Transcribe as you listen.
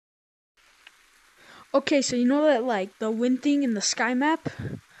Okay, so you know that like the wind thing in the sky map?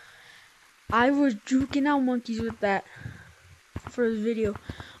 I was juking out monkeys with that for the video.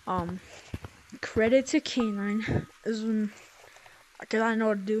 Credit to Canine is when, cause I know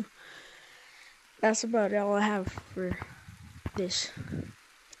what to do. That's about all I have for this.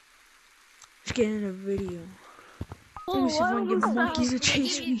 Let's get in a video. Let me see if I can get monkeys to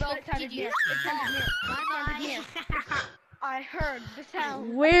chase me. I heard the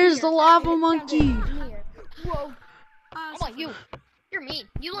sound. Where's the lava monkey? Whoa. How about you? You're mean.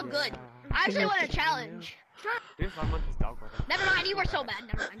 You look good. I actually want a challenge. This lava monkey's dog. Never mind, you were so bad.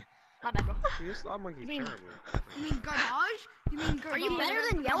 Never mind. My bad, bro. This lava monkey's terrible. You mean garbage? You mean garbage? Are you better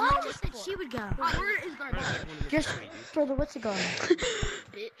than Yellow? I just said she would go. Where is garbage? Just for the what's it going?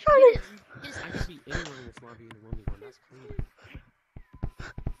 Bitch. I could be anyone in this lobby in the only one. That's clean.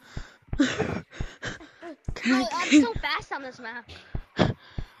 Bro, I'm so fast on this map. I'm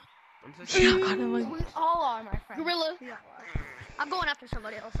so Yeah, sorry. I don't like. We all are, my friend. Gorilla. Yeah. I'm going after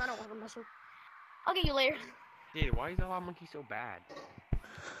somebody else. I don't want to mess with. I'll get you later. Dude, why is the lava monkey so bad?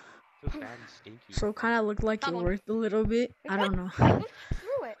 So bad and stinky. So kind of looked like it worked a little bit. I don't know. I went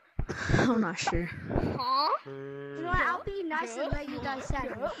through it. I'm not sure. Huh? You know what? I'll be nice and let you dissect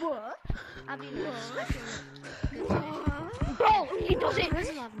it. What? I'll be nice. Bro, he doesn't. Where's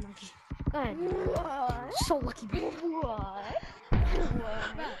the lava monkey? Go ahead. What? So lucky. What?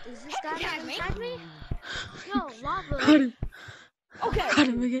 Is this guy Tag me? inside me? No, lava. Got him. Okay. Got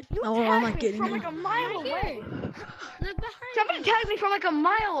him again. You Oh, I'm tagged not me getting from him. like a mile away. Look behind Somebody tagged me from like a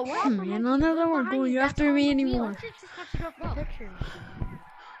mile away. Oh man, none of them are going after me anymore.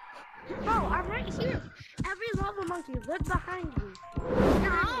 Bro, I'm right here. Every lava monkey, look behind you.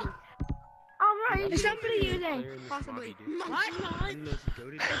 No. I'm right. Is somebody Player using? in this Possibly. lobby, dude. What? In those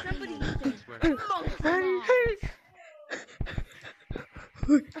goated Somebody using.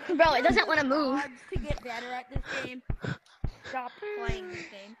 Bro, it doesn't want to move. Odds to get better at this game. Stop playing this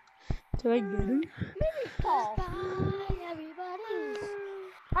game. Did I get him? Maybe Paul.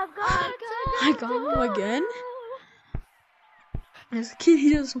 I got him again. This kid,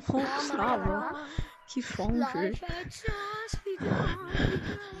 he doesn't won't stop, bro. Keep falling for it.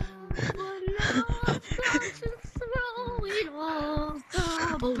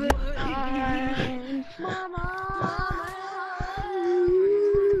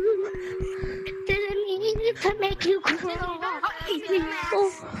 To make you cry.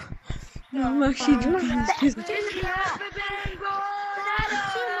 No, I'm actually joking this kid.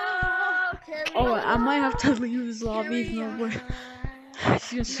 Oh, I might have to leave this lobby if no way.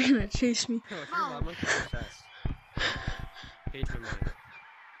 She's just gonna chase me. No, if you're a lava monkey, you're obsessed. Page my mind.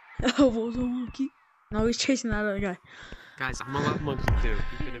 Oh, what was a monkey? No, he's chasing that other guy. Guys, I'm a lava monkey too.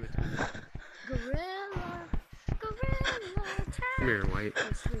 Keep it in between. Come here, White.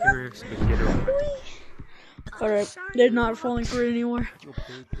 Come here, Spaghetti. Alright, they're not falling for it anymore. Yo,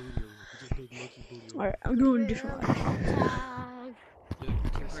 big booty. Just big monkey booty. Alright, I'm going a different way. Dude,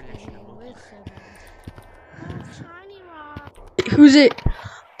 Kim Kardashian, a monkey. Who's it?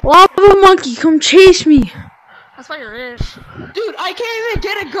 Lava monkey, come chase me! That's why you're rich. Dude, I can't even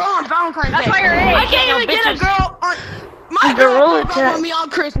get a girl on Valentine's Day. That's why you're rich. I can't even get a girl on. My girl broke up with me on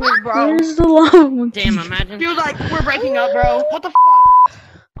Christmas, bro. Where's the lava monkey? Damn, imagine. She was like, "We're breaking up, bro." What the fuck?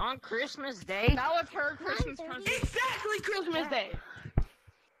 On Christmas Day? That was her Christmas present. Exactly Christmas Day.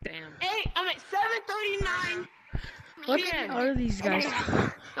 Damn. I'm at 7:39. What Yeah. are these guys?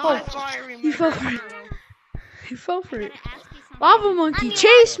 Oh, that's why I remember. He fell for it. He fell for it. Lava monkey,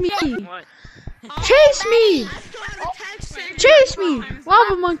 chase me! What? Chase me! Chase me!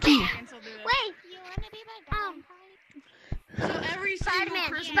 Lava monkey! Wait, you wanna be my So every single Spider-Man,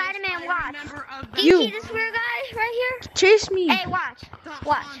 Christmas, Spider-Man, I watch. remember of Do you You. see this weird guy right here? Chase me! Hey, watch. that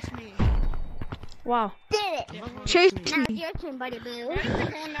Watch. haunts me. Wow. Did it. Chase Now me! it's your turn, buddy boo.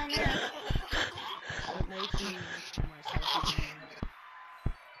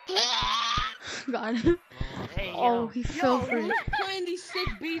 Got him. Hey, Oh, he fell Yo, for it. who's playing these sick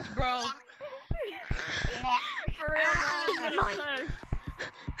beats, bro? For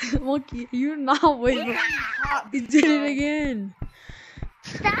real, Monkey, you're not waiting. He did it again.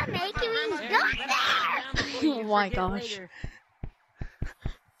 Stop making me go there. Oh my gosh.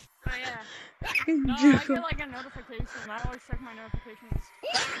 Oh, yeah. No, I Bro. get like a notification. I always check my notifications.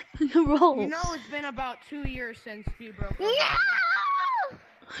 You know, it's been about 2 years since you broke up. No!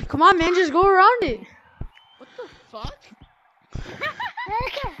 Come on, man, just go around it. What the fuck?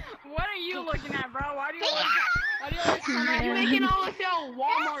 Okay. What are you looking at, bro? Why do you always come at you making all this your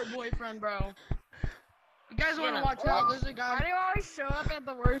Walmart boyfriend, bro? You guys want to watch out? There's a guy. Why do you always show up at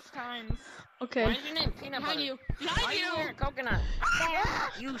the worst times? Okay. Why is your name Peanut Butter? Behind you. Why Behind are you you. wearing coconut?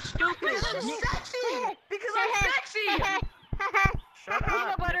 You stupid. Because I'm sexy. Because I'm sexy. Shut Peanut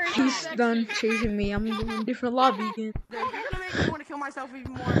up. butter is He's sexy. done chasing me. I'm doing a different lobby again. You're gonna make me want to kill myself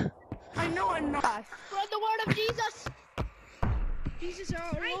even more. I know I'm not. Spread the word of Jesus. Jesus,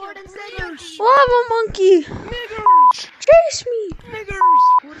 our Lord and Savior. Niggers. Lava monkey! Niggers. Chase me!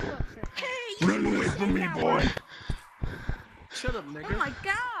 Niggers. Hey, Run away from me, boy. Shut up, oh nigga. my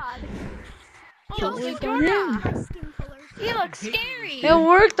God. It worked on him. My skin color. You look scary. It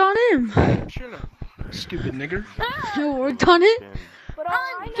worked on him. Shut up, stupid nigger. It worked on it. But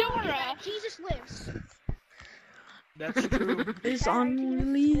I know Dora. that Jesus lives. That's true. It's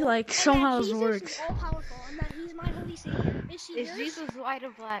only like somehow it works. Is all powerful, and that He's my holy Savior. Is He Is yours? Jesus white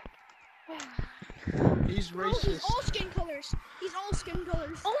or black? He's Oh, he's racist. all skin colors. He's all skin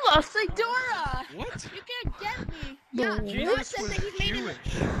colors. Almost like Dora. What? You can't get me. Yeah. God Jesus says was that He's made him.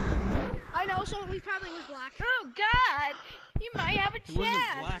 Jewish. I know, so he probably was black. Oh God, you might have a He wasn't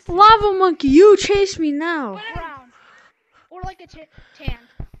chance. black. Lava monkey, you chase me now. Brown. Or like a tan.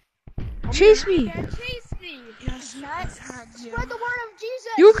 Chase me. Chase me. Yes. Spread the word of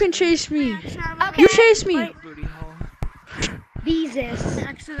Jesus. You can chase me. Okay. You chase me. Booty hole. Jesus.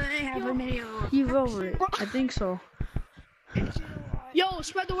 Accidentally have a video. You've over it. I think so. Yo,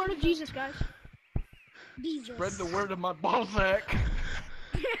 spread the word of Jesus, guys. Jesus. Spread the word of my ball sack.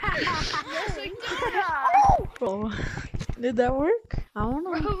 Oh, did that work? I don't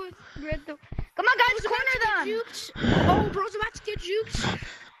know. Come on, guys, corner them. Jukes. Oh, bro's about to get jukes.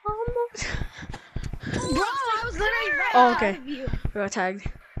 Almost. Bro, I was literally right Oh, in okay. front of you. We got tagged.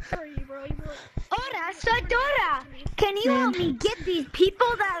 Sorry, bro. You bro. Dora, so Dora, can you Man. help me get these people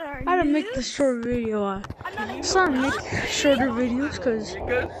that are I had to make this short video. I'm trying to make shorter videos because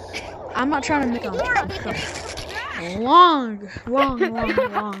I'm not trying to make them long.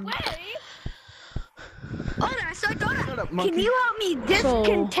 Dora, so Dora, Shut up, can monkey. you help me So,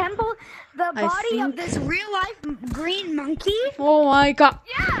 disassemble the I body of think- this real life green monkey? Oh my god.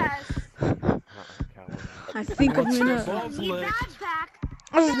 Yes. I think I'm gonna. Balls Need leg. backpack.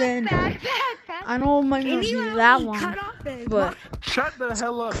 Other than, Backpack. I know it might not Can be you help that me one, cut off the but Shut the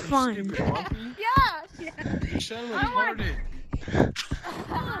hell up, Fine. you stupid monkey. Yes. You sound retarded.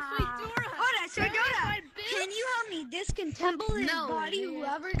 Dora, so Dora, can you help me disassemble his body?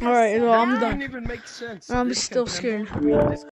 Whoever. alright, well, I'm That done. didn't even make sense. I'm This still contempt- scared.